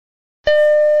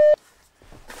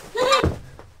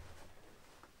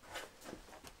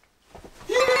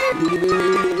The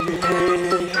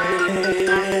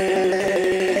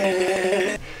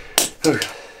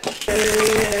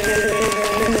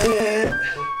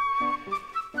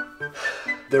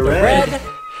red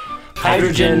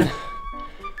hydrogen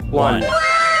one.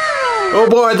 Oh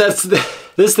boy,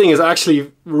 this thing is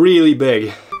actually really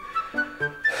big.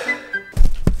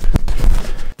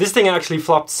 This thing actually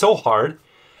flopped so hard,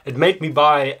 it made me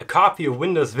buy a copy of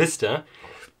Windows Vista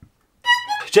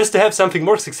just to have something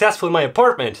more successful in my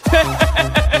apartment. But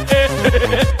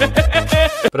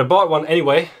I bought one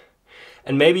anyway,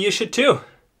 and maybe you should too.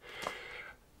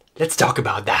 Let's talk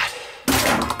about that.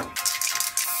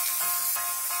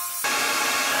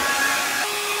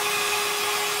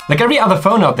 Like every other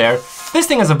phone out there, this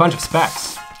thing has a bunch of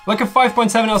specs. Like a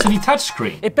 5.7 LCD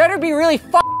touchscreen. It better be really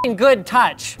f***ing good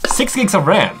touch. 6 gigs of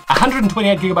RAM,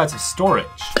 128 gigabytes of storage,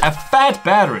 a fat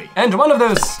battery, and one of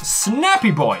those snappy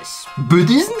boys.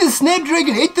 But isn't the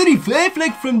Snapdragon 835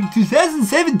 like from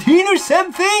 2017 or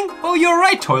something? Oh, you're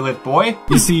right, toilet boy.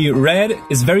 You see, Red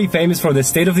is very famous for the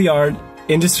state-of-the-art,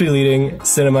 industry-leading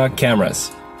cinema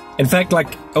cameras. In fact,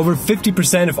 like over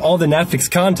 50% of all the Netflix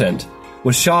content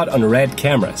was shot on Red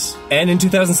cameras. And in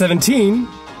 2017,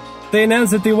 they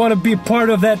announced that they want to be a part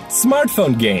of that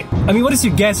smartphone game. I mean, what is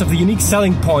your guess of the unique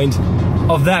selling point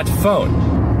of that phone?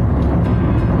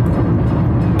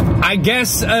 I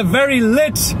guess a very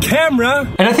lit camera.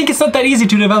 And I think it's not that easy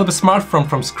to develop a smartphone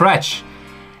from scratch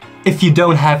if you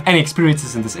don't have any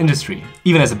experiences in this industry,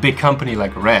 even as a big company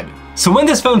like Red. So when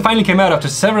this phone finally came out after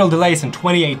several delays in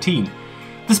 2018,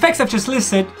 the specs I've just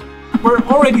listed were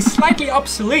already slightly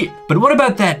obsolete. But what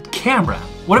about that camera?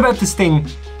 What about this thing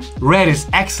Red is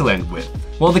excellent with?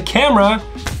 Well, the camera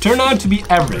turned out to be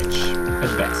average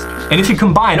at best. And if you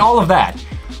combine all of that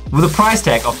with a price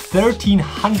tag of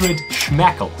 1,300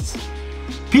 schmeckles,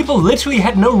 people literally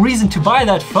had no reason to buy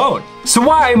that phone. So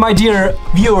why, my dear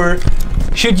viewer,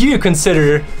 should you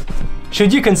consider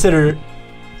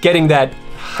getting that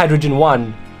Hydrogen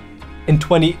 1 in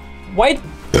 20... Wait.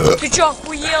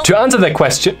 To answer that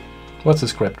question, what's the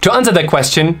script? To answer that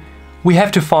question, we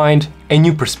have to find a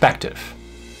new perspective.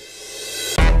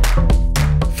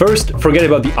 First, forget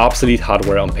about the obsolete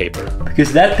hardware on paper,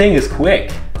 because that thing is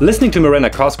quick. Listening to Miranda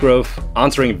Cosgrove,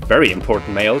 answering very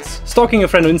important mails, stalking a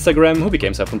friend on Instagram who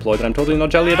became self-employed and I'm totally not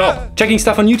jelly at all. Checking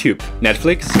stuff on YouTube,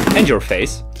 Netflix, and your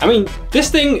face. I mean, this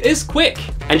thing is quick,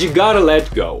 and you gotta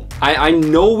let go. I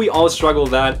know we all struggle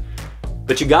with that,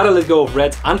 but you gotta let go of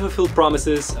Red's unfulfilled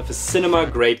promises of a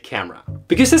cinema-grade camera.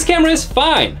 Because this camera is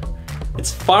fine.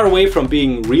 It's far away from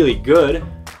being really good,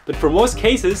 but for most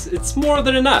cases, it's more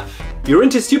than enough. You're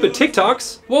into stupid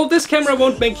TikToks? Well, this camera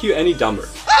won't make you any dumber.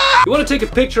 You wanna take a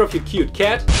picture of your cute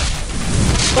cat?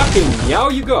 Fucking meow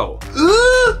you go.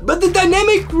 But the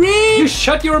dynamic range! You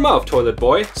shut your mouth, toilet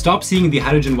boy. Stop seeing the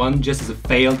Hydrogen 1 just as a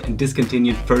failed and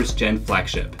discontinued first-gen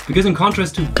flagship. Because in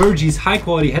contrast to Virgie's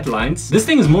high-quality headlines, this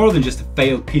thing is more than just a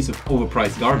failed piece of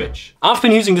overpriced garbage. I've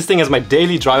been using this thing as my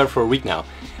daily driver for a week now,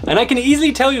 and I can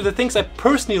easily tell you the things I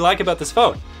personally like about this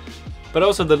phone, but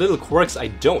also the little quirks I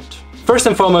don't. First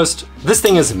and foremost, this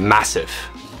thing is massive.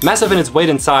 Massive in its weight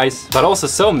and size, but also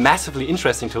so massively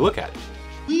interesting to look at.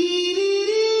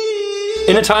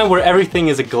 In a time where everything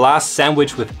is a glass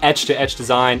sandwich with edge-to-edge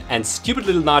design and stupid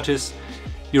little notches,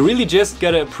 you really just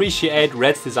gotta appreciate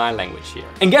Red's design language here.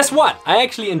 And guess what? I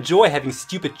actually enjoy having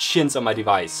stupid chins on my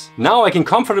device. Now I can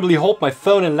comfortably hold my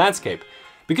phone in landscape,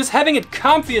 because having it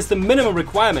comfy is the minimum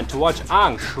requirement to watch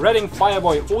Ang shredding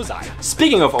Fireboy Ozai.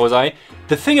 Speaking of Ozai,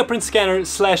 the fingerprint scanner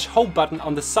 / home button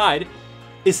on the side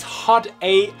is hot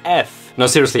AF. No,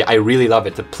 seriously, I really love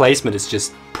it. The placement is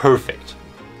just perfect.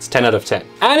 It's 10 out of 10.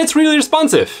 And it's really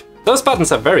responsive. Those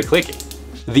buttons are very clicky.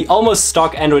 The almost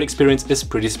stock Android experience is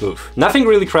pretty smooth. Nothing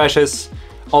really crashes,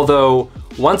 although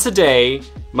once a day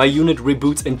my unit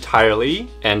reboots entirely,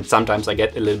 and sometimes I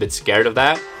get a little bit scared of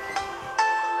that.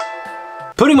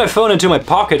 Putting my phone into my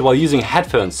pocket while using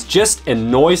headphones just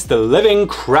annoys the living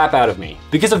crap out of me,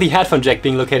 because of the headphone jack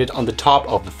being located on the top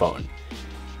of the phone.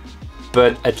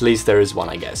 But at least there is one,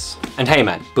 I guess. And hey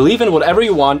man, believe in whatever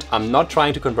you want, I'm not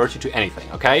trying to convert you to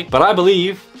anything, okay? But I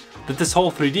believe that this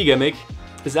whole 3D gimmick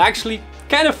is actually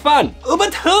kind of fun. Oh,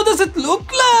 but how does it look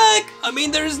like? I mean,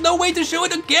 there is no way to show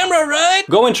it on camera, right?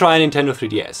 Go and try a Nintendo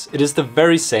 3DS. It is the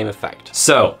very same effect.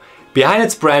 So, behind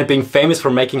its brand being famous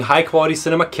for making high quality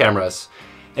cinema cameras,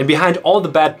 and behind all the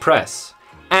bad press,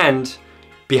 and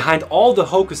behind all the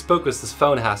hocus pocus this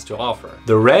phone has to offer,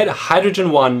 the Red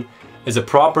Hydrogen 1 is a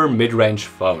proper mid-range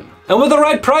phone. And with the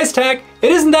right price tag,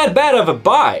 it isn't that bad of a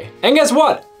buy. And guess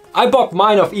what? I bought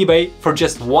mine off eBay for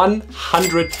just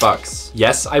 100 bucks.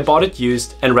 Yes, I bought it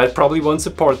used, and Red probably won't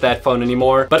support that phone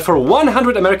anymore, but for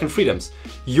 100 American freedoms,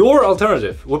 your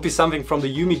alternative would be something from the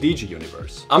Yumi Digi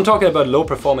universe. I'm talking about low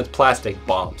performance plastic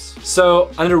bombs. So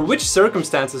under which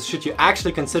circumstances should you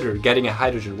actually consider getting a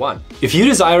Hydrogen One? If you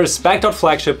desire a spec'd out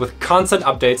flagship with constant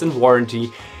updates and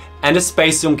warranty, and a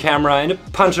space zoom camera and a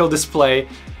punch-hole display,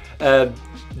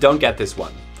 don't get this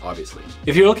one, obviously.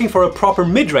 If you're looking for a proper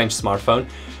mid-range smartphone,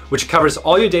 which covers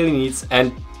all your daily needs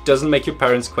and doesn't make your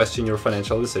parents question your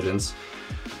financial decisions,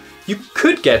 you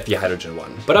could get the Hydrogen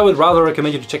One, but I would rather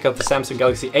recommend you to check out the Samsung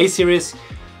Galaxy A series.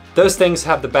 Those things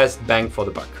have the best bang for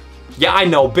the buck. Yeah, I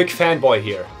know, big fanboy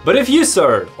here. But if you,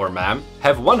 sir or ma'am,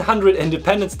 have 100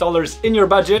 Independence dollars in your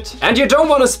budget and you don't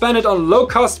want to spend it on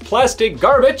low-cost plastic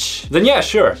garbage, then yeah,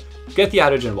 sure, get the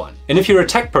Hydrogen One. And if you're a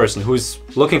tech person who's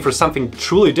looking for something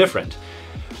truly different,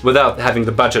 without having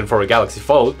the budget for a Galaxy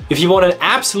Fold, if you want an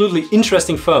absolutely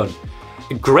interesting phone,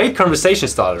 a great conversation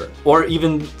starter, or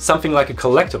even something like a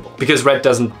collectible, because Red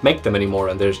doesn't make them anymore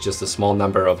and there's just a small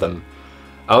number of them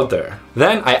out there,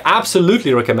 then I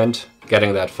absolutely recommend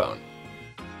getting that phone.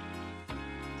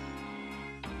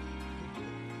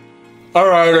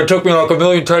 Alright, it took me like a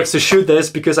million takes to shoot this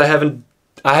because I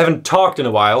haven't talked in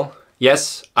a while.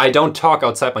 Yes, I don't talk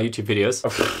outside my YouTube videos.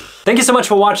 Thank you so much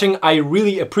for watching, I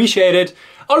really appreciate it.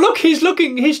 Oh look,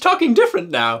 he's talking different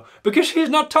now, because he's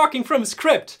not talking from a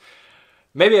script.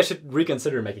 Maybe I should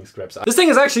reconsider making scripts. This thing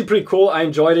is actually pretty cool, I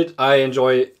enjoyed it, I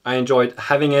enjoyed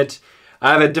having it.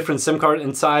 I have a different SIM card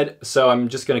inside, so I'm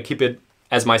just gonna keep it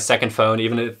as my second phone,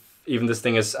 even this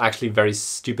thing is actually very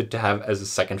stupid to have as a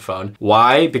second phone.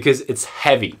 Why? Because it's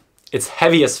heavy. It's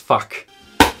heavy as fuck.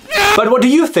 But what do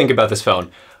you think about this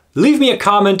phone? Leave me a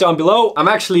comment down below. I'm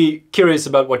actually curious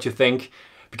about what you think,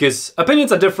 because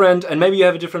opinions are different and maybe you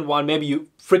have a different one. Maybe you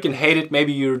freaking hate it.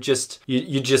 Maybe you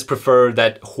just prefer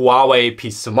that Huawei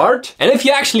P-Smart. And if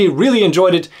you actually really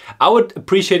enjoyed it, I would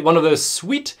appreciate one of those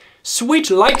sweet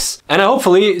likes, and I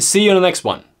hopefully see you in the next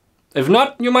one. If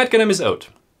not, you might gonna miss out.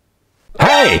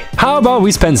 Hey, how about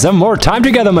we spend some more time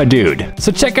together, my dude?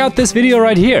 So check out this video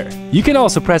right here. You can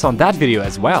also press on that video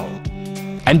as well.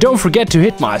 And don't forget to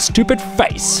hit my stupid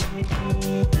face.